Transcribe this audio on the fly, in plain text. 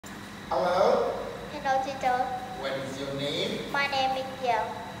Hello. Hello, teacher. What is your name? My name is Diao.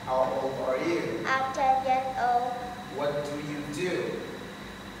 How old are you? I'm 10 years old. What do you do?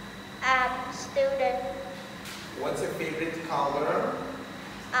 I'm a student. What's your favorite color?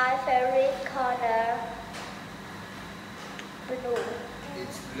 My favorite color blue.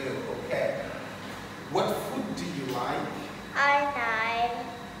 It's blue. Okay. What food do you like? I like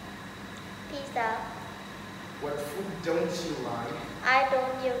pizza. What food don't you like? I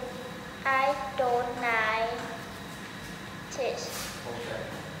don't like cheese. Okay.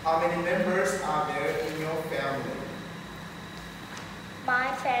 How many members are there in your family?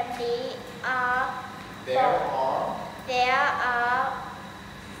 My family are There are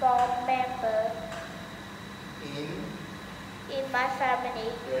 4 members in. in my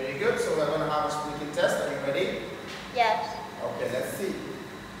family. Very good. So we're going to have a speaking test. Are you ready? Yes. Okay, let's see.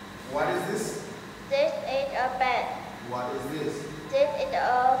 What is this? This is a bed. What is this? This is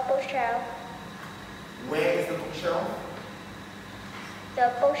a bookshelf. Where is the bookshelf?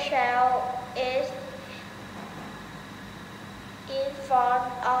 The bookshelf is in front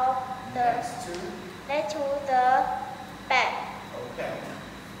of Next to. next to the bed. Okay.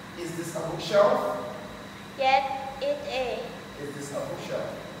 Is this a bookshelf? Yes, it is. Is this a bookshelf?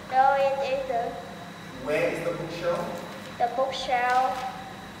 No, it isn't. Where is the bookshelf? The bookshelf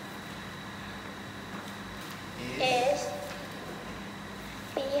is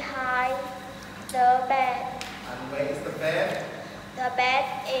behind the bed. And where is the bed? The bed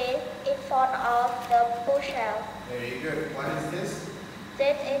is in front of the bookshelf. Very good. What is this?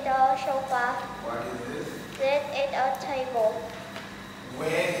 This is a sofa. What is this? This is a table.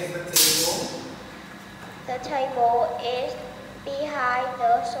 Where is the table? The table is behind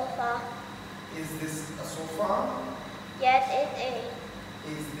the sofa. Is this a sofa? Yes, it is.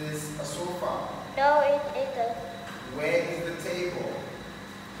 Is this a sofa? No, it isn't. Where is the table?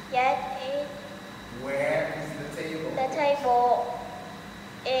 Yes, it. Where is the table? The table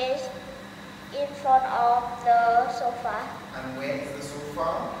is in front of the sofa. And where is the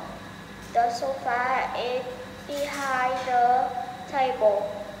sofa? The sofa is behind the table.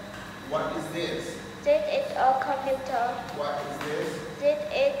 What is this? This is a computer. What is this? This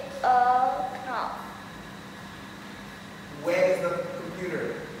is a knob. Where is the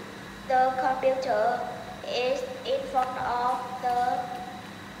computer? The computer is in front of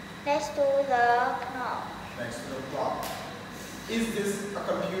next to the knob. Next to the clock. Is this a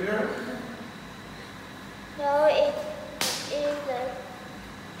computer? No, it isn't.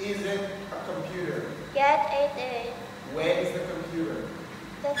 Is it a computer? Yes, it is. Where is the computer?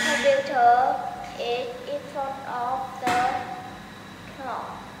 The computer is in front of the knob.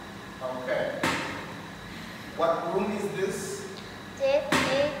 Okay. What room is this? This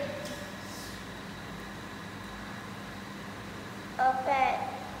is a bed.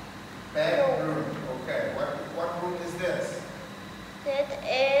 Bedroom. Okay. What room is this? This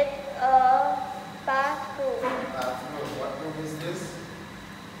is a bathroom. Bathroom. What room is this?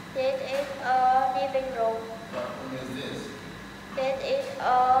 This is a living room. What room is this? This is a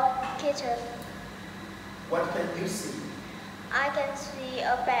kitchen. What can you see? I can see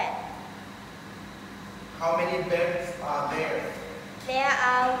a bed. How many beds are there? There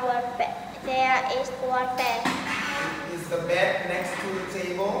is one bed. Is the bed next to the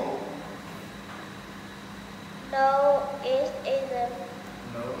table? No, it isn't.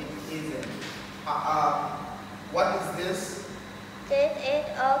 No, it isn't. What is this? This is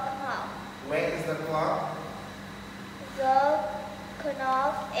a knob. Where is the clock? The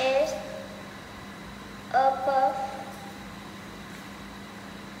knob is above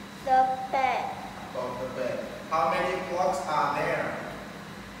the bed. Above the bed. How many clocks are there?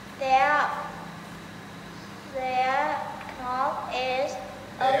 Their knob is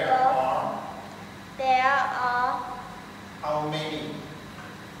There above. are. There are How many?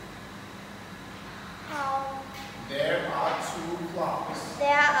 There are 2 clocks. There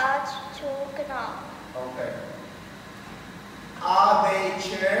are 2 knobs. Okay. Are they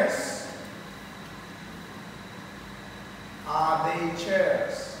chairs? Are they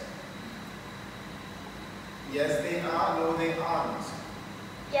chairs? Yes, they are. No, they aren't.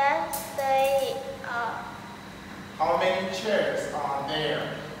 Yes, they are. How many chairs are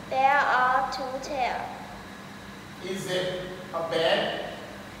there? There are 2 chairs. Is it a bed?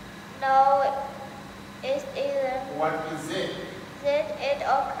 No, it isn't. What is it? This is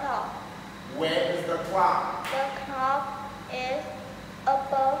a clock. Where is the clock? The clock is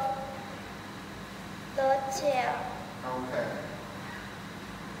above the chair. Okay.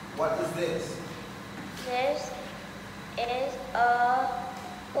 What is this? This is a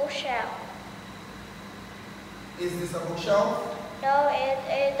bookshelf. Is this a bookshelf? No, it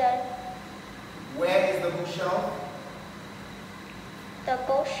isn't. bookshelf? The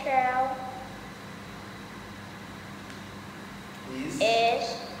bookshelf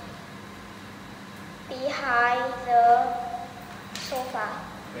is behind the sofa.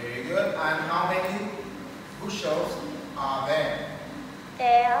 Very good. And how many bookshelves are there?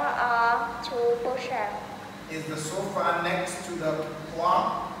 There are 2 bookshelves. Is the sofa next to the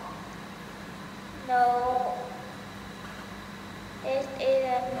clock? No, it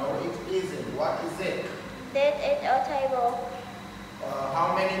isn't. No, it isn't. What is it? This is a table.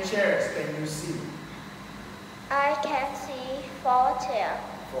 How many chairs can you see? I can see 4 chairs.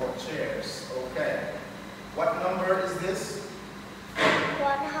 4 chairs. Okay. What number is this?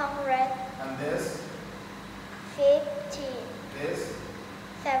 100. And this? 50. This?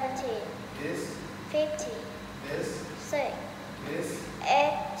 70. This? 50. This? 6. This?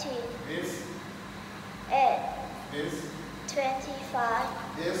 80. This? 8. This? 25.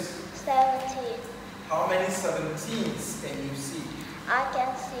 This? 17. How many 17s can you see? I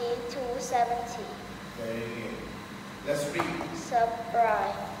can see 270. Very good. Let's read.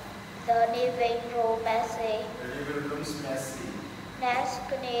 Surprise. The living room messy. The living room's messy. Let's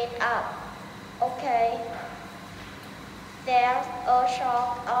clean up. Okay. There's a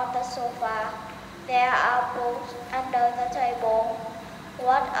shelf on the sofa. There are books under the table.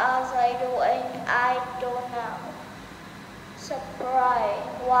 What are they doing? I don't know. Surprise.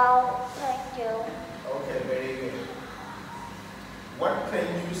 Wow, thank you. Okay, very good. What can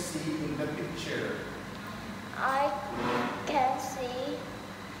you see in the picture? I can see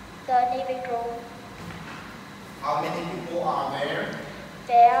the living room. How many people are there?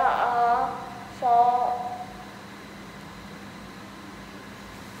 There are 4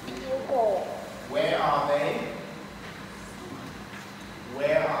 people. Where are they?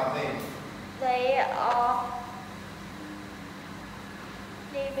 Where are they? They are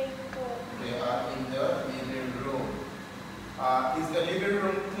living room. They are in the living room. Is the living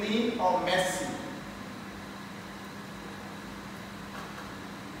room clean or messy?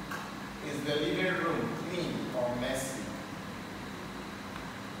 Is the living room clean or messy?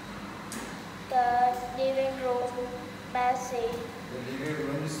 The living room messy. The living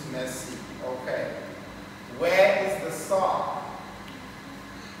room is messy. Okay. Where is the sock?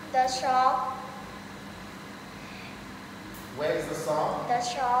 The shop. Where is the sock? The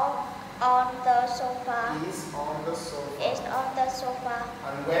shop on the sofa. Is on the sofa. Is on the sofa.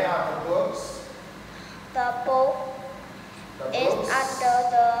 And where are the books? The book The is books. under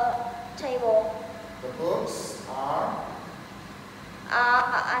the table. The books are. Are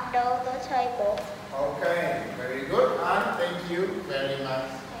under the table. Okay, very good, and thank you very much.